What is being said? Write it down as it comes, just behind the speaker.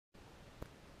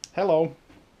Hello.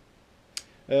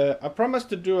 I promised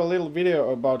to do a little video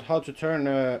about how to turn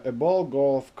a ball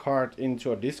golf cart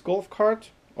into a disc golf cart,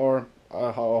 or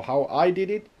how I did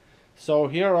it. So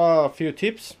here are a few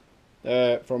tips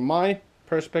from my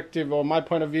perspective or my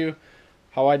point of view,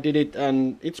 how I did it,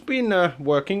 and it's been a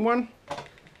working one.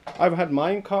 I've had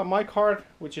my cart,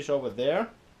 which is over there.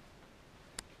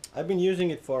 I've been using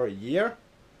it for a year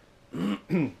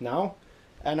now,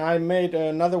 and I made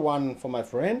another one for my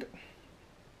friend.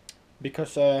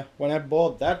 Because when I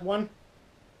bought that one,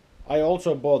 I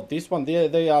also bought this one.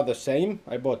 They are the same.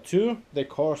 I bought two. They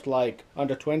cost like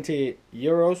under 20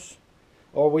 euros,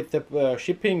 or with the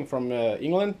shipping from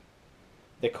England,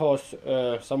 they cost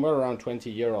somewhere around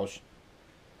 20 euros.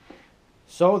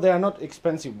 So they are not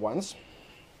expensive ones.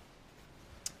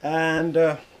 And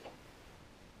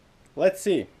let's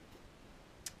see.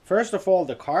 First of all,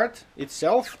 the cart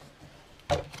itself.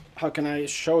 How can I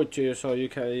show it to you so you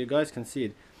guys can see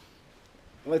it?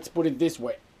 Let's put it this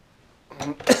way.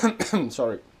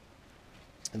 Sorry.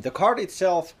 The cart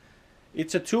itself,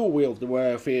 it's a two-wheeled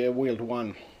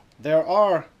one. There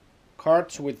are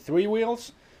carts with three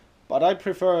wheels, but I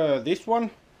prefer this one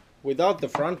without the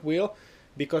front wheel,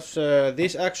 because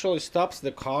this actually stops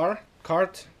the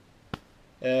cart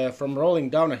from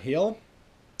rolling down a hill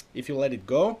if you let it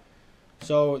go.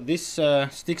 So this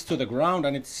sticks to the ground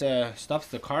and it stops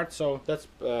the cart, so that's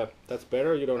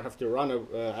better. You don't have to run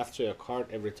after a cart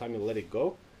every time you let it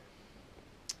go.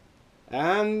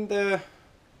 And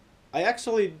I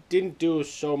actually didn't do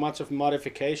so much of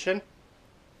modification.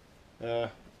 I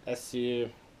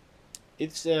did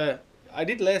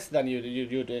less than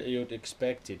you'd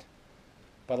expected.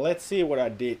 But let's see what I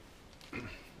did.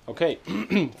 Okay,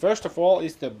 first of all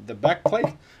is the back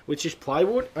plate, which is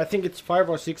plywood. I think it's 5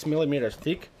 or 6 millimeters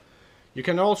thick. You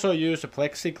can also use a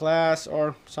plexiglass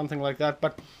or something like that,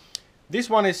 but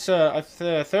this one is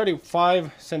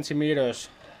 35 centimeters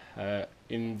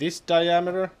in this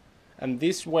diameter, and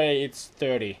this way it's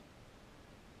 30.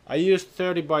 I used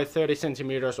 30 by 30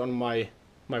 centimeters on my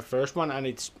first one, and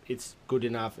it's good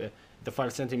enough. The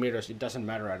 5 centimeters, it doesn't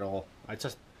matter at all. I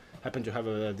just happen to have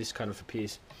this kind of a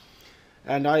piece.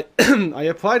 And I I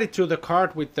applied it to the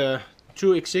cart with the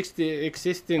two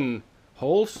existing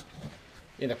holes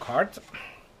in the cart,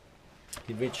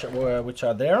 which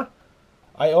are there.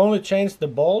 I only changed the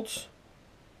bolts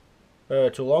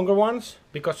to longer ones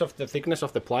because of the thickness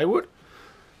of the plywood.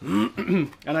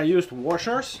 And I used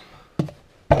washers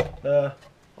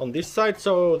on this side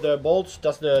so the bolts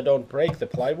don't break the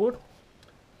plywood.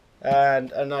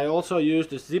 And I also used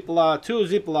the two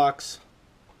Ziplocs.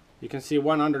 You can see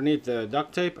one underneath the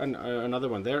duct tape and another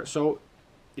one there, so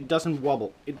it doesn't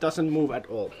wobble. It doesn't move at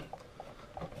all.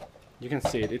 You can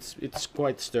see it. It's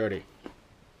quite sturdy.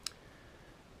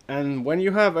 And when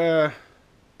you have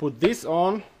put this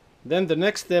on, then the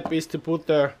next step is to put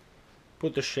the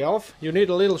shelf. You need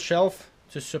a little shelf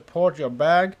to support your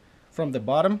bag from the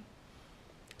bottom,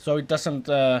 so it doesn't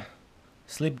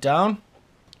slip down.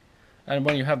 And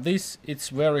when you have this, it's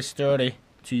very sturdy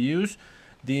to use.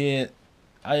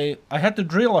 I had to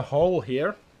drill a hole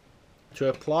here to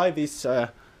apply this.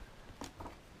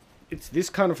 It's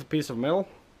this kind of a piece of metal.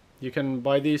 You can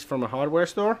buy these from a hardware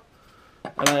store.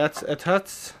 And I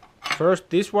attached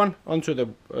first this one onto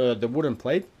the wooden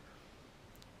plate.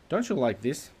 Don't you like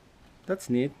this? That's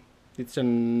neat. It's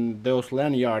in those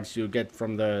lanyards you get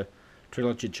from the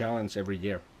Trilogy Challenge every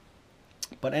year.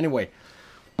 But anyway,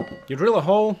 you drill a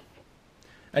hole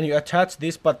and you attach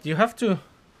this, but you have to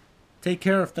take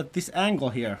care of that this angle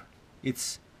here,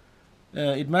 it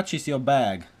matches your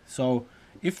bag. So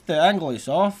if the angle is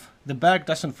off, the bag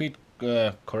doesn't fit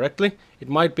correctly. It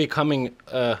might be coming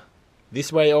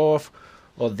this way off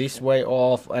or this way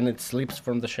off, and it slips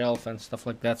from the shelf and stuff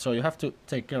like that. So you have to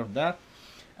take care of that.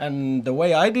 And the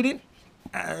way I did it,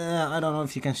 I don't know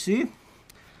if you can see it.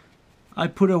 I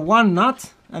put a 1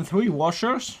 nut and 3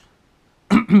 washers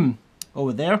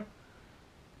over there.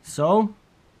 So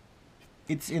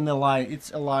it's in the line.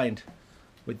 It's aligned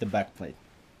with the back plate.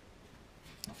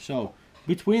 So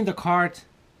between the cart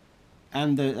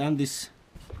and this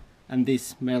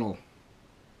metal,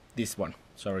 this one,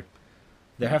 sorry,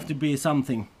 there have to be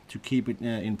something to keep it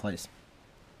in place.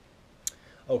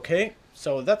 Okay,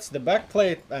 so that's the back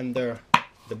plate and the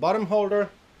bottom holder.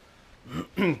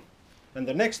 And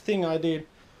the next thing I did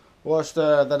was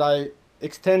that I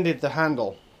extended the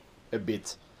handle a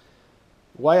bit.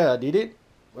 Why I did it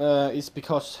is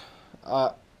because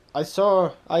it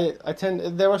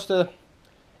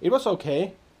was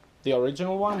okay, the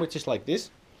original one, which is like this.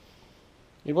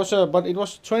 It was but it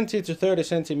was 20 to 30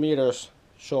 centimeters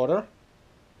shorter.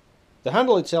 The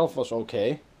handle itself was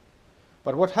okay,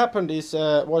 But what happened is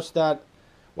was that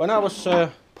when I was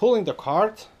pulling the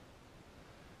cart,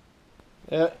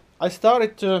 I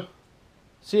started to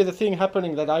see the thing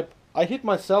happening that I hit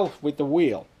myself with the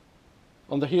wheel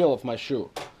on the heel of my shoe,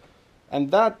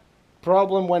 and that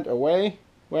problem went away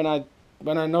when I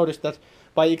noticed that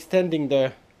by extending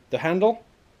the handle,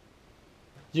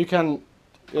 you can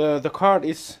the cart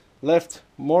is left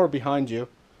more behind you,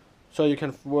 so you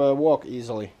can walk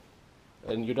easily,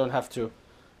 and you don't have to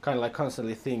kind of like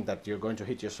constantly think that you're going to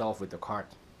hit yourself with the cart.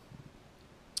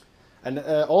 And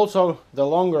also the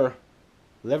longer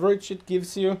leverage it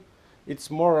gives you,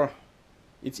 it's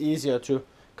easier to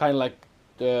kind of like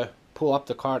pull up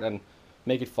the cart and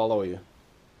make it follow you.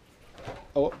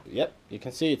 Oh, yep, you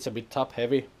can see it's a bit top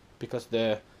heavy because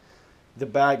the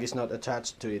bag is not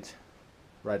attached to it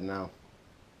right now.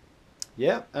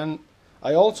 Yeah, and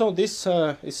I also, this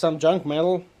is some junk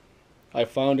metal. I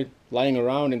found it lying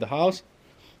around in the house,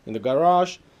 in the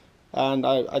garage, and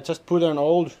I just put an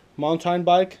old mountain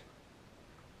bike,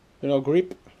 you know,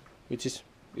 grip, which is,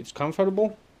 it's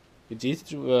comfortable, it's easy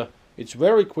to, it's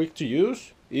very quick to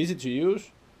use, easy to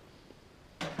use,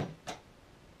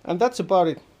 and that's about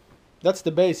it. That's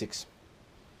the basics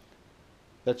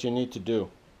that you need to do.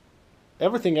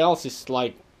 Everything else is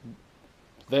like,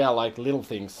 they are like little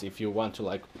things if you want to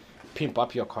like pimp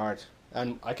up your cart.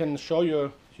 And I can show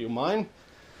you mine.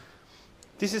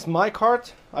 This is my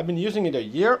cart. I've been using it a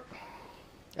year.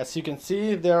 As you can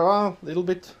see, there are a little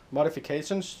bit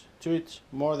modifications to it,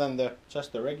 more than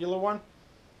just the regular one.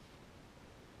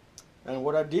 And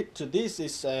what I did to this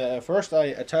is first I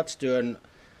attached to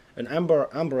an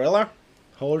umbrella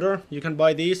holder. You can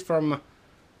buy these from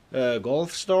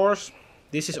golf stores.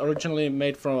 This is originally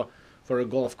made for a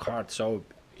golf cart, so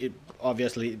it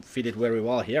obviously fitted very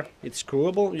well here. It's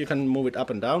screwable, you can move it up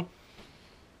and down.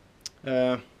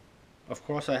 Of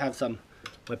course I have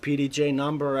my PDJ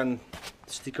number and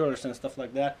stickers and stuff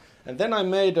like that. And then I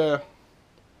made a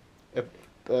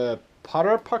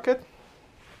putter pocket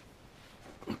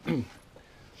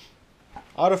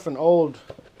out of an old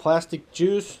plastic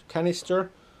juice canister,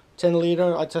 10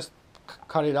 liter. I just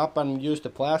cut it up and used the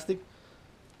plastic.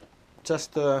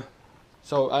 Just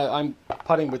so I'm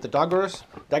putting with the daggers,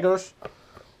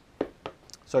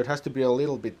 so it has to be a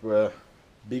little bit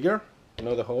bigger, you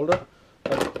know, the holder.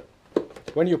 But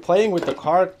when you're playing with the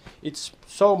cart, it's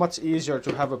so much easier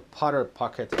to have a putter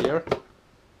pocket here,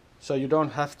 so you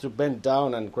don't have to bend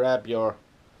down and grab your,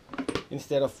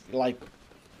 instead of like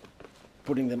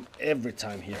putting them every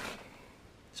time here.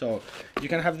 So you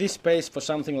can have this space for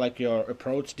something like your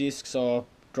approach discs or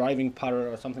driving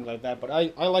putter or something like that, but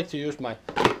I like to use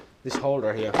this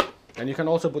holder here. And you can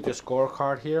also put your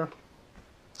scorecard here.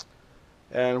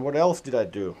 And what else did I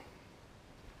do?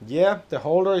 Yeah, the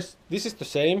holder this is the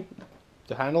same,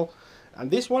 the handle, and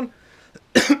this one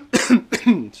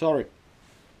sorry,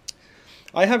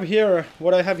 I have here,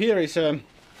 what I have here is a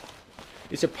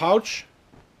pouch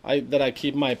that I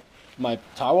keep my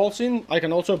towels in. I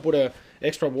can also put a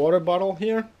extra water bottle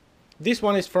here. This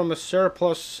one is from a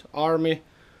Surplus Army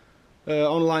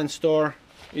online store.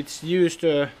 It's used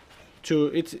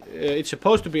it's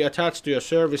supposed to be attached to a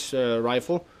service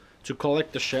rifle to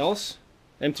collect the shells,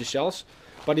 empty shells.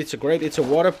 But it's a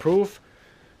waterproof.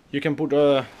 You can put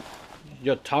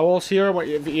your towels here,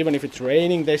 even if it's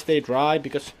raining, they stay dry,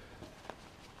 because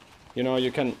you know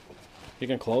you can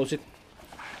close it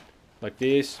like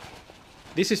this.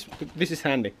 This is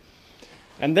handy.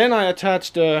 And then I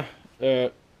attached a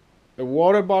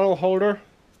water bottle holder.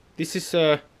 This is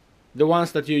the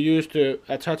ones that you use to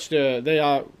attach they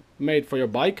are made for your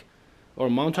bike or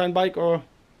mountain bike or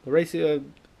race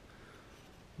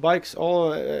bikes,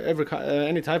 or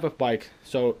any type of bike.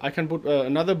 So I can put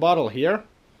another bottle here,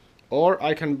 or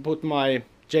I can put my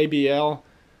JBL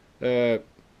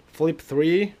Flip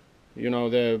 3, you know,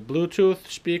 the Bluetooth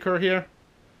speaker here,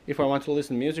 if I want to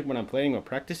listen to music when I'm playing or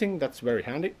practicing. That's very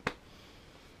handy.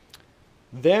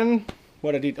 Then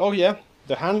what I did, oh yeah,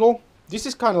 the handle. This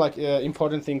is kind of like an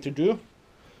important thing to do.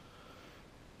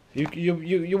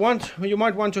 You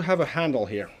might want to have a handle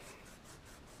here,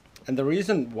 and the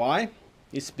reason why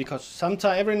is because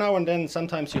sometimes, every now and then,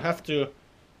 sometimes you have to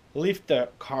lift the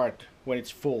cart when it's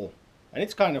full, and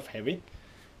it's kind of heavy.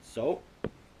 So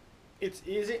it's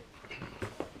easy.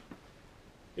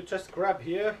 You just grab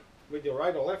here with your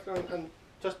right or left hand and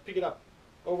just pick it up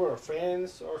over a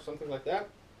fence or something like that,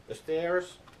 the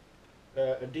stairs,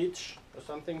 a ditch or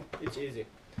something. It's easy,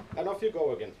 and off you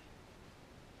go again.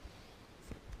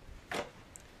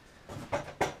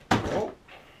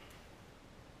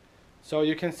 So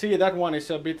you can see that one is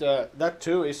a bit, that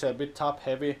too is a bit top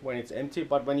heavy when it's empty,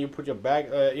 but when you put your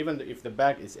bag, even if the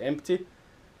bag is empty,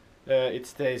 it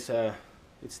stays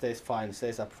fine,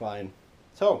 stays up fine.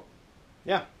 So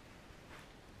yeah,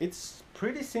 it's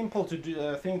pretty simple to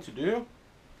do thing to do.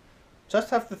 Just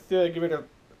have to give it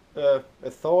a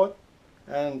thought,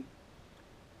 and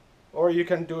or you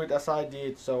can do it as I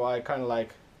did. So I kind of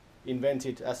like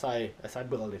invented as I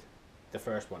built it. The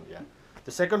first one, yeah.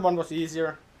 The second one was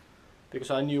easier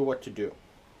because I knew what to do.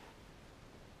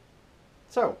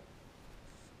 So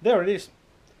there it is.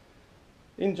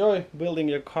 Enjoy building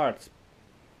your carts.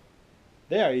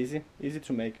 They are easy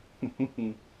to make.